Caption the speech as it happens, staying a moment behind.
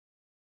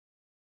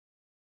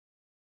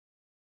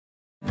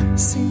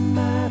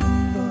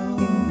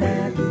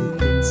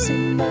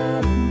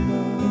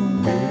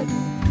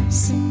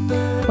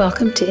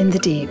Welcome to In the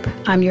Deep.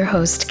 I'm your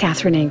host,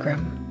 Catherine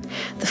Ingram.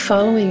 The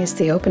following is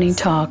the opening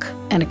talk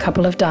and a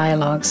couple of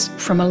dialogues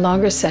from a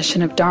longer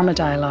session of Dharma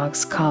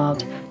Dialogues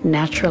called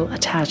Natural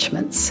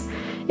Attachments.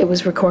 It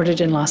was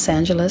recorded in Los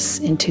Angeles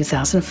in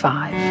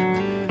 2005.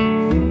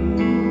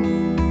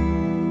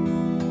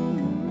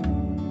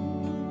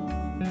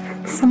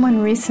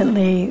 Someone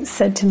recently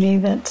said to me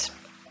that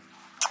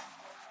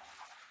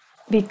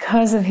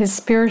because of his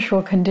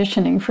spiritual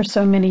conditioning for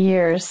so many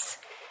years,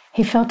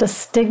 he felt a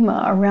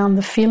stigma around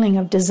the feeling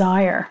of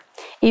desire,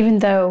 even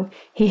though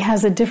he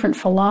has a different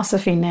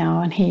philosophy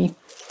now and he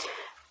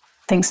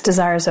thinks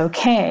desire is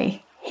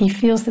okay. He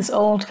feels this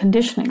old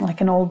conditioning, like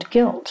an old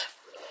guilt,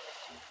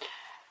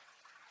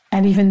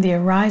 and even the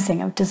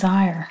arising of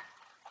desire.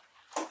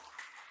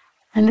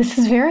 And this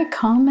is very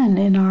common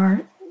in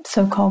our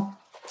so-called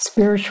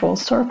spiritual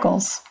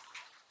circles.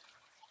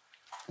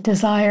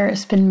 Desire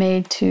has been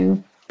made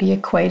to be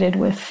equated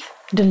with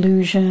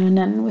delusion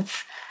and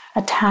with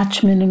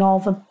attachment and all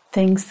the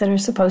things that are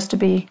supposed to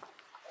be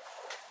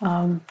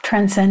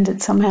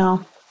transcended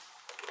somehow.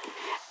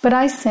 But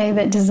I say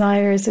that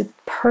desire is a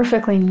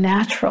perfectly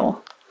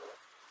natural,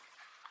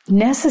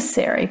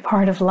 necessary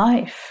part of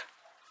life.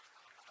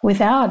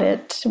 Without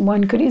it,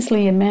 one could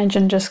easily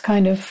imagine just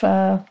kind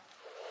of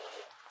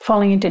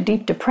falling into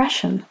deep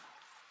depression.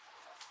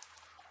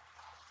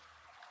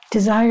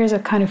 Desire is a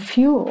kind of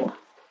fuel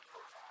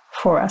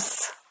for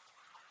us.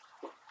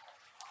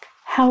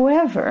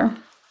 However,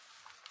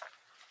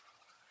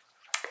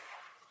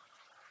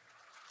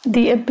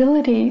 the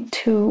ability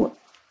to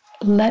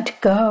let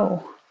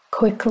go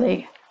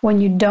quickly when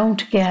you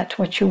don't get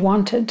what you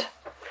wanted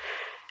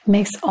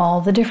makes all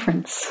the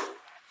difference.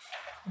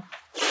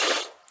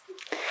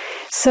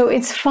 So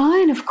it's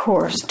fine, of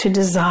course, to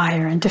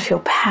desire and to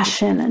feel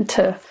passion and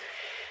to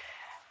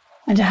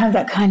have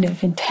that kind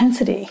of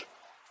intensity.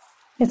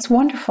 It's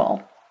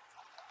wonderful.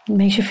 It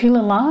makes you feel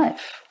alive.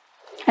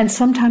 And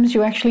sometimes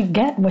you actually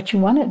get what you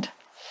wanted.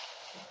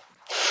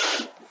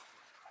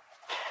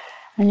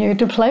 And you get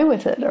to play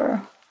with it.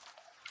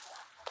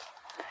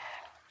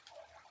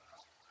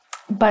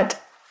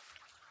 But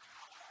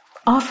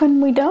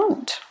often we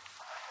don't.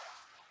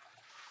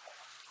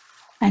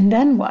 And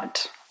then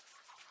what?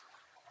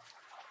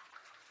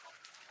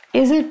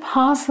 Is it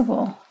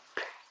possible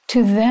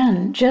to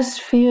then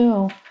just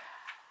feel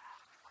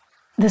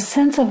the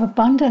sense of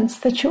abundance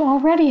that you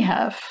already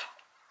have?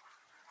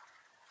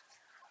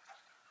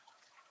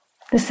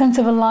 The sense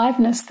of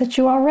aliveness that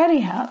you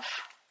already have?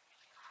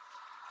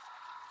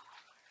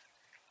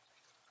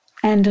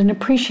 And an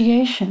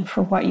appreciation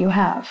for what you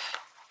have.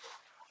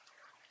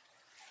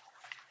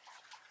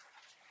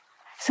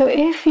 So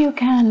if you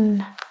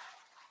can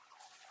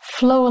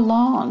flow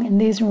along in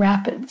these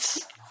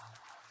rapids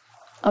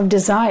of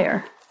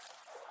desire,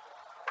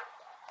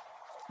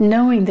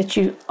 knowing that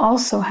you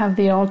also have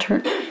the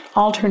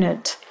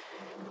alternate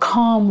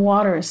calm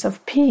waters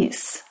of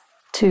peace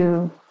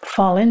to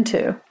fall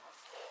into,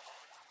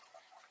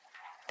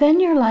 then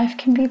your life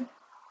can be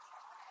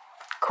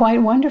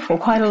quite wonderful,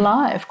 quite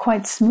alive,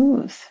 quite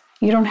smooth.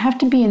 You don't have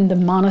to be in the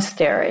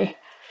monastery,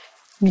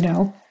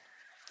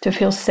 to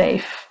feel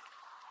safe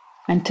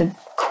and to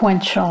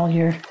quench all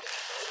your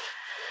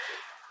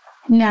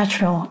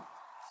natural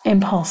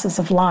impulses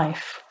of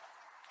life.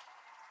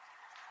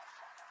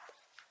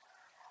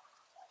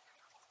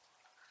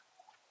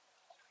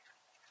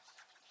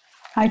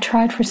 I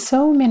tried for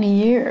so many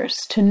years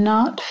to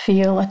not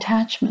feel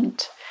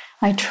attachment.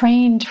 I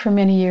trained for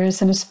many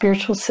years in a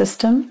spiritual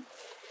system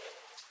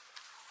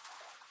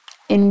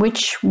in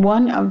which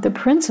one of the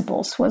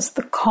principles was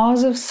the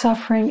cause of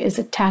suffering is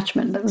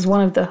attachment. That was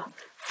one of the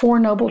Four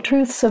Noble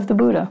Truths of the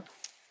Buddha.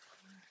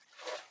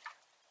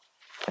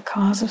 The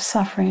cause of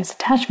suffering is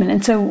attachment.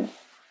 And so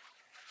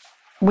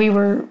we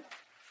were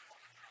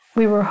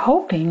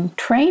hoping,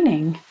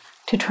 training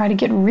to try to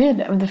get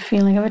rid of the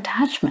feeling of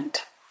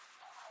attachment.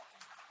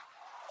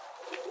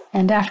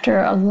 And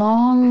after a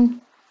long,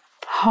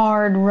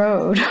 hard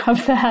road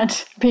of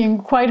that being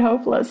quite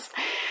hopeless,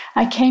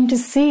 I came to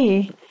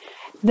see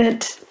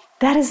that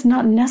is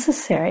not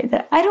necessary,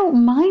 that I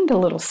don't mind a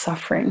little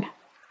suffering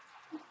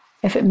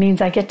if it means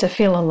I get to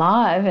feel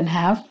alive and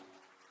have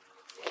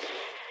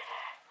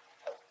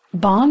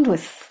bond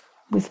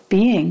with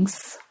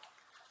beings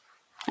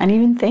and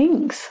even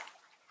things.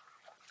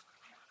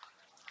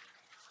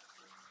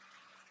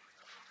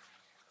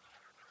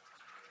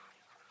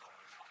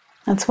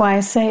 That's why I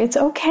say it's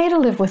okay to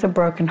live with a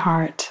broken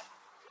heart,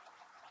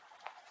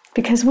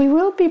 because we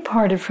will be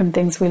parted from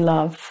things we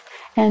love.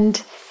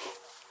 And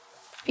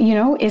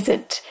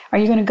are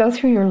you going to go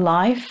through your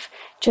life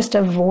just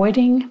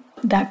avoiding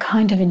that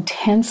kind of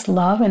intense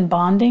love and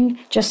bonding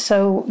just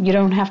so you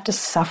don't have to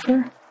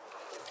suffer?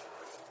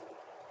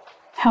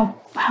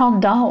 How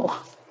dull.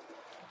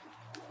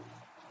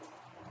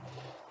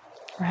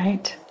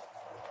 Right?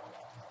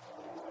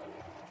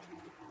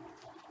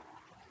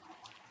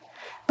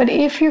 But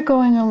if you're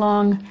going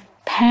along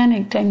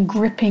panicked and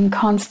gripping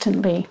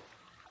constantly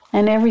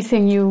and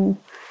everything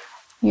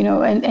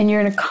and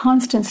you're in a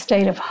constant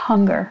state of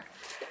hunger,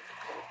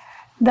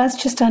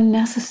 that's just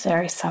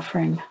unnecessary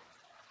suffering.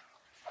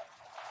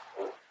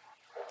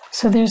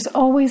 So there's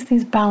always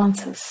these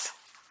balances.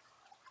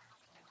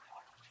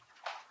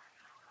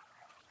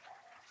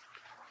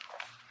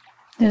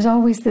 There's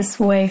always this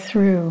way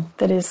through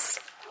that is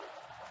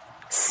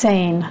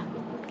sane,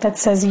 that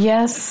says,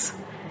 yes,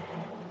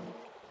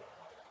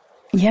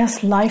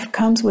 life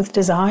comes with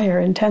desire,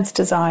 intense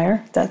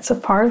desire. That's a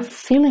part of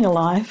feeling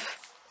alive.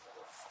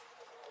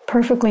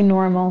 Perfectly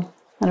normal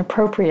and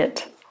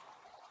appropriate.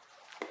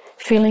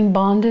 Feeling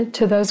bonded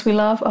to those we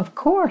love, of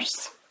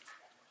course.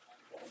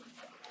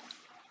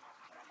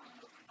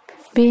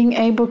 Being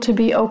able to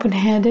be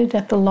open-handed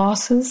at the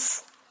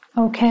losses,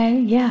 okay,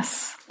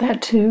 yes,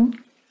 that too.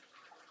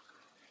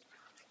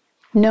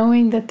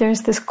 Knowing that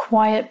there's this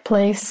quiet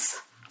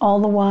place all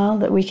the while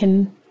that we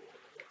can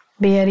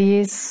be at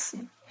ease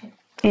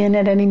in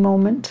at any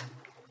moment.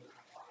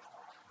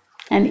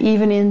 And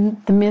even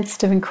in the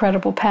midst of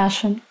incredible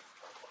passion.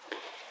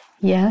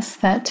 Yes,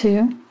 that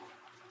too.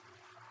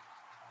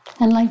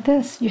 And like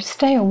this, you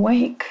stay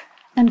awake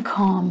and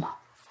calm,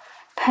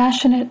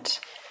 passionate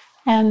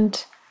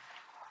and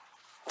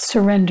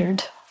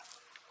surrendered.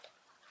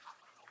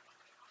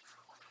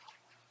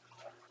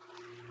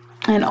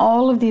 And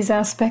all of these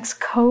aspects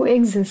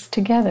coexist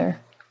together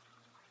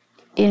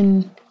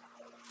in,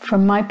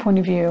 from my point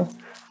of view,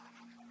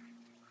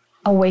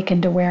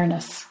 awakened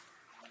awareness.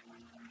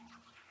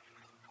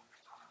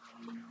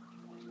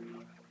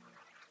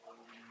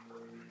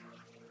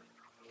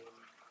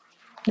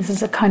 This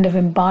is a kind of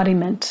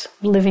embodiment,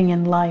 living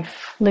in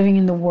life, living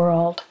in the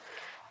world,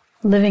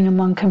 living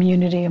among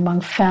community,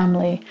 among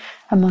family,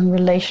 among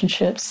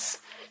relationships,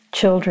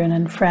 children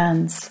and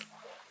friends.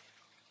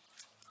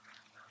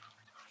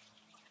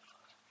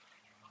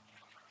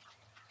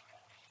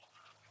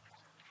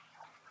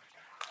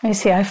 You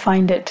see, I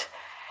find it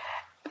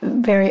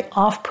very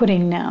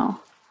off-putting now.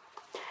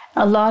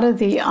 A lot of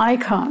the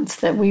icons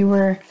that we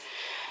were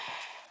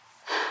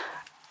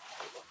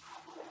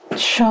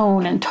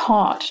shown and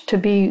taught to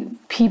be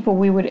people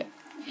we would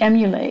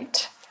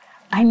emulate,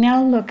 I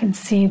now look and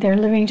see they're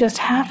living just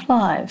half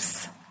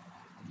lives.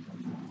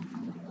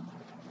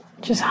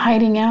 Just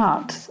hiding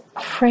out,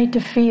 afraid to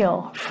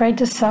feel, afraid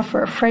to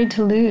suffer, afraid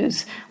to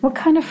lose. What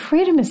kind of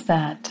freedom is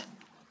that?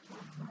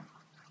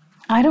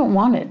 I don't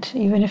want it,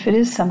 even if it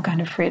is some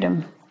kind of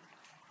freedom.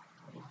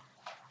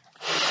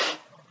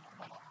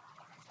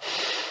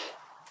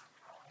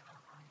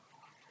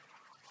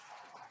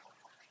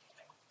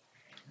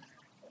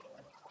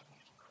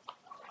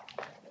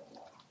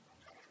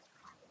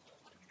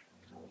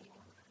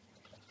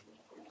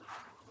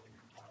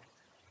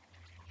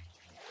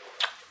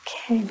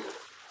 Okay.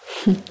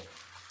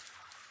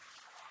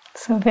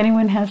 So if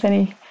anyone has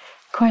any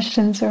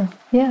questions or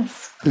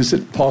yes. Is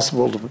it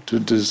possible to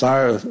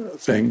desire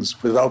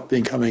things without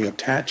becoming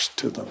attached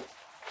to them?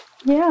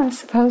 Yeah, I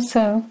suppose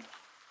so.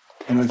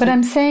 But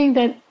I'm saying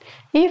that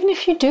even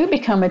if you do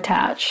become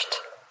attached,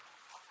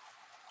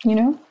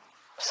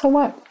 so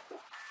what?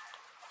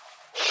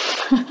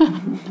 What's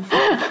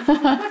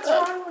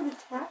wrong with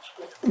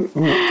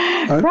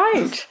attachment?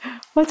 Right.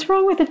 What's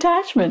wrong with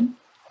attachment?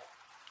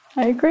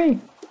 I agree.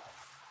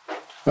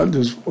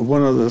 There's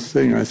one other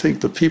thing. I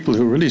think the people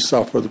who really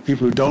suffer are the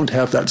people who don't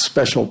have that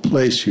special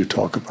place you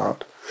talk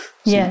about.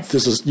 So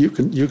yes. You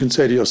can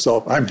say to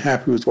yourself, I'm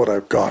happy with what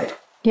I've got.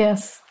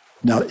 Yes.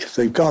 Now, if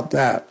they've got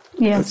that,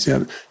 yes.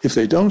 If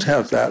they don't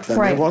have that, then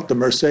right. they want the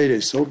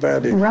Mercedes so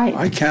badly. Right.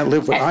 I can't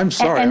live with. I'm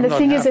sorry. And I'm the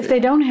thing is, happy. if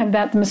they don't have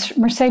that, the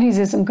Mercedes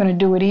isn't going to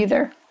do it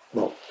either.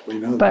 Well, we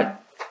know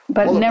that.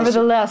 But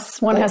nevertheless,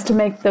 one has to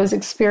make those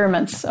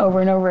experiments over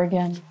and over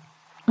again.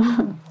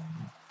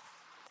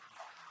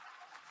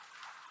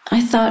 I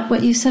thought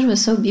what you said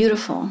was so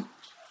beautiful,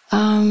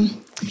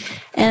 and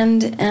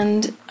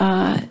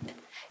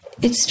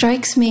it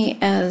strikes me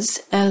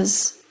as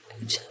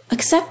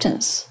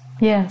acceptance.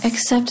 Yes.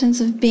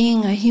 Acceptance of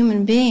being a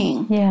human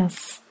being.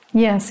 Yes.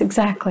 Yes,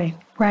 exactly.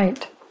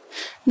 Right.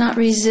 Not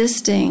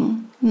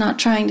resisting, not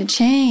trying to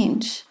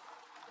change.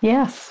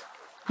 Yes.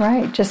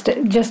 Right. Just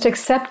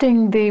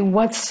accepting the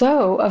what's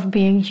so of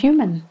being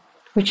human,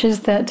 which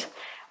is that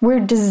we're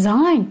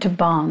designed to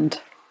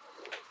bond.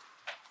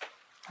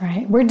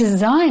 Right? We're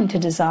designed to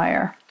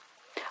desire.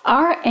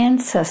 Our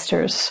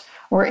ancestors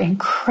were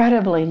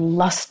incredibly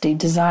lusty,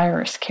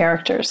 desirous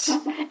characters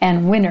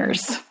and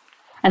winners,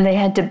 and they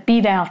had to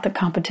beat out the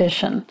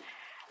competition.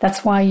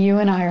 That's why you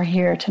and I are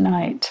here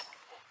tonight.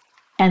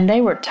 And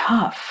they were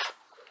tough.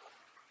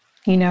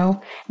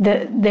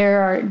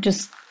 There are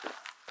just,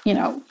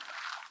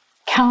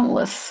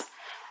 countless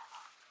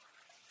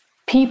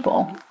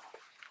people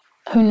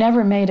who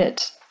never made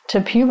it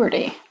to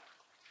puberty.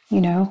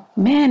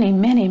 Many,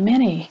 many,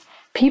 many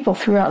people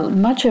throughout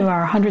much of our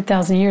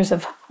 100,000 years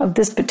of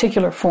this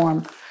particular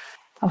form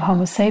of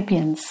Homo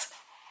sapiens.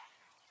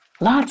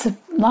 Lots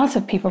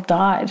of people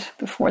died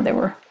before they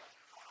were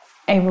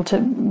able to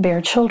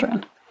bear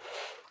children.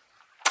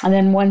 And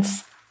then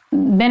once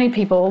many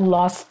people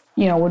lost,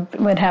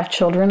 would have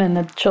children, and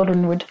the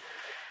children would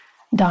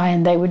die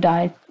and they would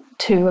die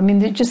too. I mean,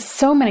 there's just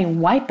so many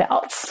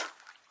wipeouts.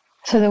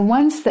 So the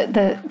ones that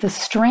the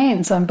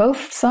strains on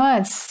both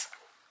sides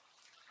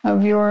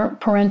of your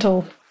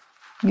parental,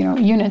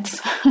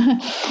 units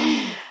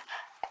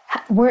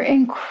were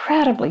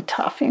incredibly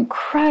tough,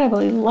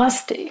 incredibly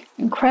lusty,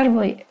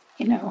 incredibly,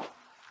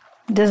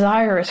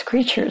 desirous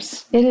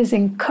creatures. It is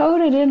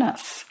encoded in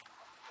us,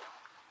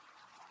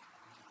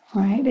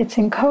 right? It's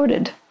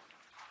encoded.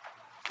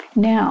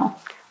 Now,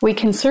 we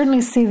can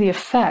certainly see the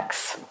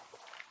effects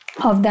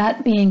of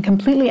that being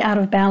completely out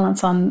of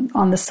balance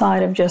on the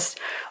side of just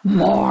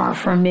more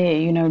for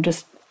me,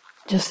 just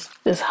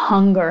this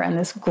hunger and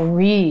this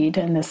greed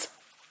and this,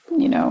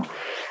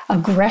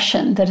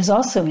 aggression that is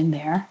also in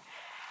there,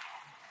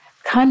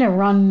 kind of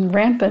run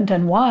rampant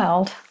and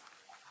wild.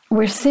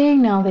 We're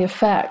seeing now the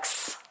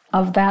effects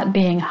of that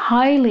being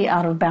highly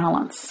out of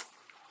balance.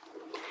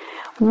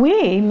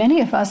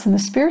 Many of us in the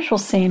spiritual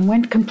scene,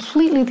 went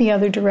completely the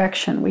other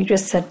direction. We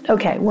just said,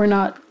 okay, we're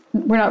not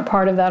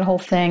part of that whole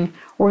thing.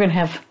 We're going to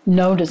have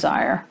no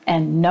desire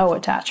and no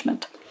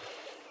attachment.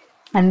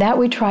 And that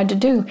we tried to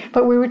do,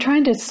 but we were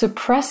trying to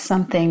suppress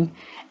something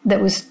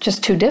that was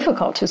just too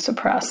difficult to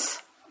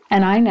suppress.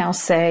 And I now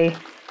say,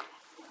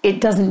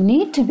 it doesn't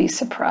need to be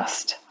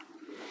suppressed,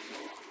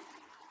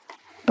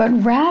 but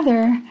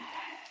rather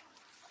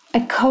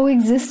a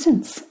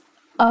coexistence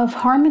of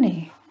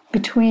harmony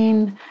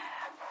between,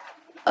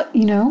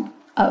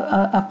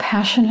 a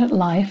passionate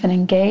life, an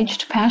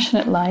engaged,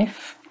 passionate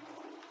life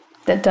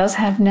that does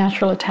have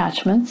natural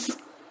attachments,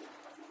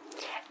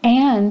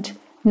 and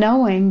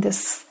knowing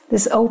this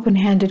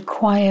open-handed,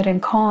 quiet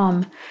and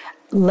calm,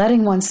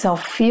 letting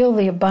oneself feel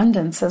the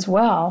abundance as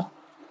well,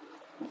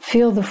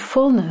 feel the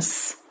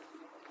fullness,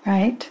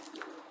 right?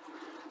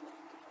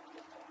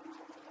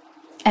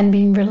 And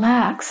being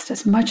relaxed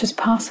as much as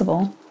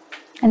possible.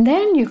 And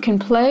then you can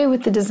play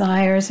with the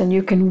desires and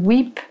you can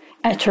weep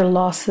at your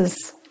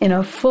losses in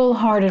a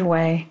full-hearted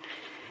way.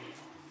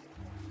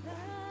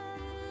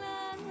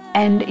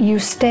 And you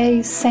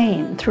stay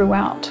sane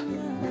throughout.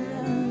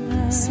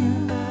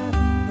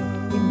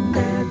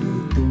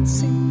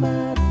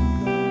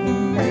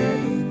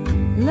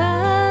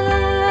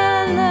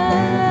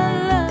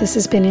 This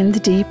has been In the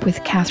Deep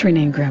with Catherine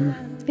Ingram.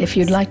 If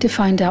you'd like to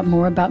find out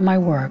more about my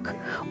work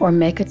or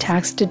make a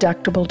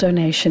tax-deductible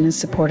donation in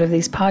support of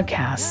these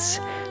podcasts,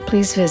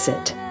 please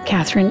visit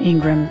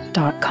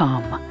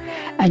catherineingram.com.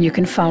 And you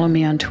can follow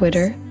me on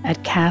Twitter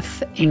at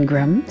Cath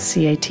Ingram,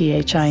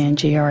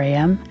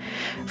 CATHINGRAM,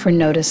 for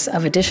notice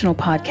of additional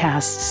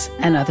podcasts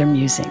and other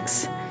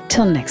musings.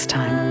 Till next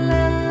time.